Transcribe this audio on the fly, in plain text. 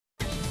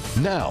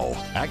Now,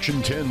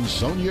 Action 10's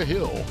Sonia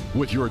Hill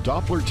with your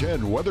Doppler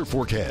 10 weather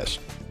forecast.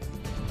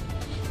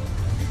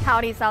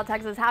 Howdy, South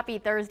Texas. Happy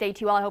Thursday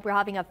to you all. I hope you're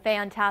having a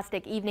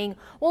fantastic evening.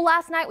 Well,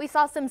 last night we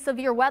saw some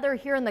severe weather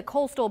here in the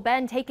coastal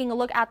bend. Taking a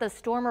look at the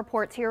storm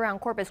reports here around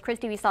Corpus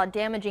Christi, we saw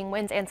damaging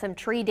winds and some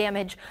tree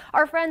damage.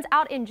 Our friends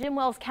out in Jim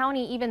Wells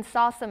County even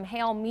saw some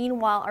hail.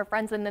 Meanwhile, our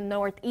friends in the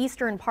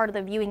northeastern part of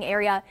the viewing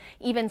area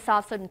even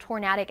saw some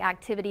tornadic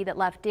activity that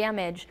left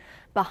damage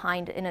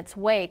behind in its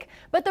wake.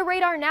 But the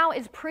radar now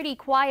is pretty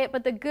quiet.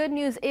 But the good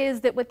news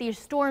is that with these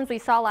storms we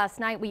saw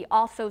last night, we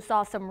also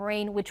saw some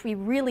rain, which we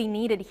really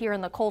needed here in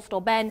the coastal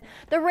bend.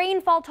 The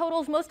rainfall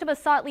totals, most of us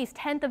saw at least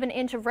 1/10 of an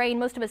inch of rain.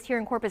 Most of us here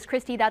in Corpus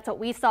Christi, that's what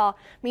we saw.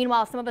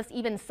 Meanwhile, some of us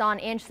even saw an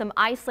inch. Some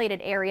isolated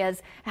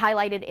areas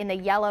highlighted in the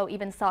yellow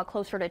even saw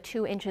closer to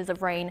 2 inches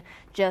of rain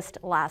just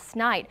last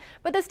night.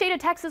 But the state of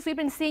Texas, we've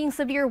been seeing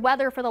severe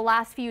weather for the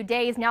last few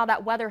days. Now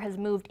that weather has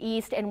moved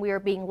east and we are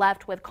being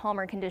left with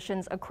calmer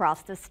conditions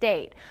across the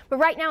state. But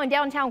right now in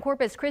downtown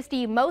Corpus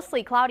Christi,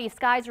 mostly cloudy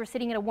skies. We're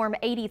sitting at a warm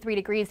 83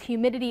 degrees.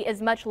 Humidity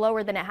is much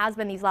lower than it has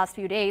been these last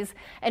few days,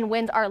 and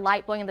winds are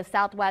light, blowing in the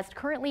southwest,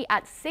 currently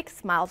at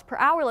 6 miles per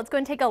hour. Let's go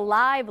and take a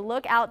live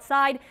look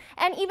outside.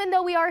 And even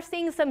though we are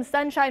seeing some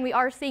sunshine, we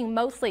are seeing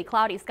mostly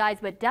cloudy skies,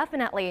 but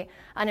definitely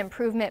an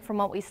improvement from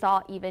what we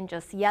saw even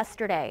just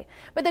yesterday.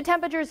 But the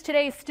temperatures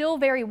today still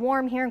very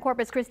warm here in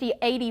Corpus Christi.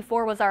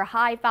 84 was our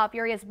high.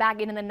 Falfurrias back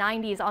into the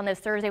 90s on this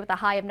Thursday with a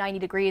high of 90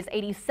 degrees,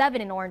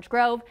 87 in Orange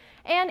Grove,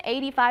 and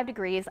 85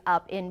 degrees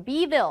up in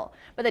Beeville.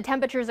 But the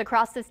temperatures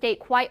across the state,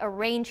 quite a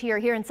range here.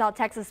 Here in South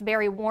Texas,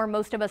 very warm.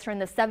 Most of us are in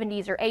the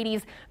 70s or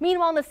 80s.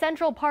 Meanwhile, in the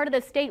central part of the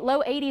state,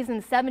 low 80s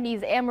and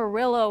 70s.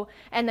 Amarillo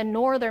and the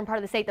northern part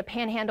of the state, the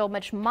Panhandle,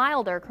 much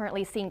milder,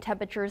 currently seeing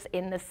temperatures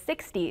in the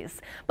 60s.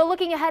 But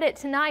looking ahead at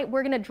tonight,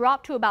 we're going to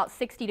drop to about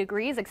 60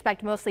 degrees.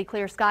 Expect mostly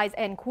clear skies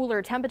and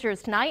cooler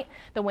temperatures tonight.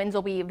 The winds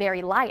will be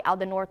very light out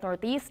the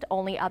north-northeast,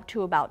 only up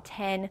to about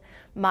 10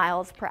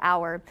 miles per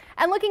hour.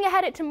 And looking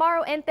ahead at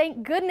tomorrow, and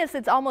thank goodness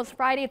it's almost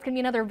Friday. It's going to be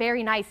another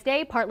very nice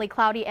day, partly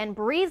cloudy and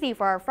breezy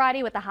for our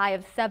Friday with a high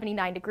of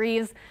 79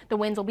 degrees. The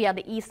winds will be out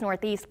the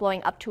east-northeast,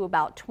 blowing up to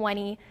about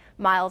 20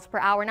 miles per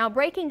hour. Now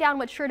breaking down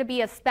what's sure to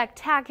be a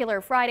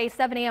spectacular Friday.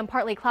 7 a.m.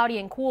 partly cloudy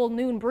and cool,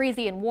 noon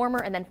breezy and warmer,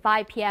 and then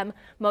 5 p.m.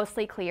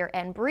 mostly clear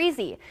and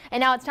breezy. And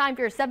now it's time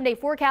for your 7-day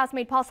forecast,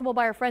 made possible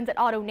by our friends at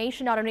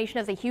AutoNation. AutoNation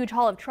has a huge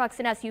haul of trucks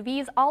and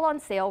SUVs all on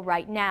sale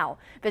right now.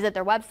 Visit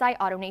their website,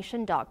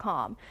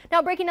 autonation.com.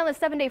 Now breaking down the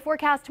 7-day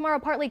forecast, tomorrow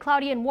partly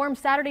cloudy and warm.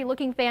 Saturday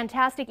looking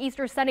fantastic.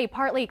 Easter Sunday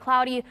partly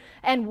cloudy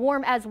and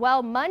warm as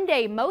well.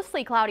 Monday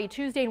mostly cloudy.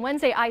 Tuesday and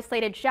Wednesday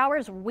isolated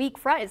showers. Weak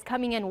front is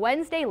coming in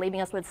Wednesday,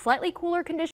 leaving us with slightly cooler conditions.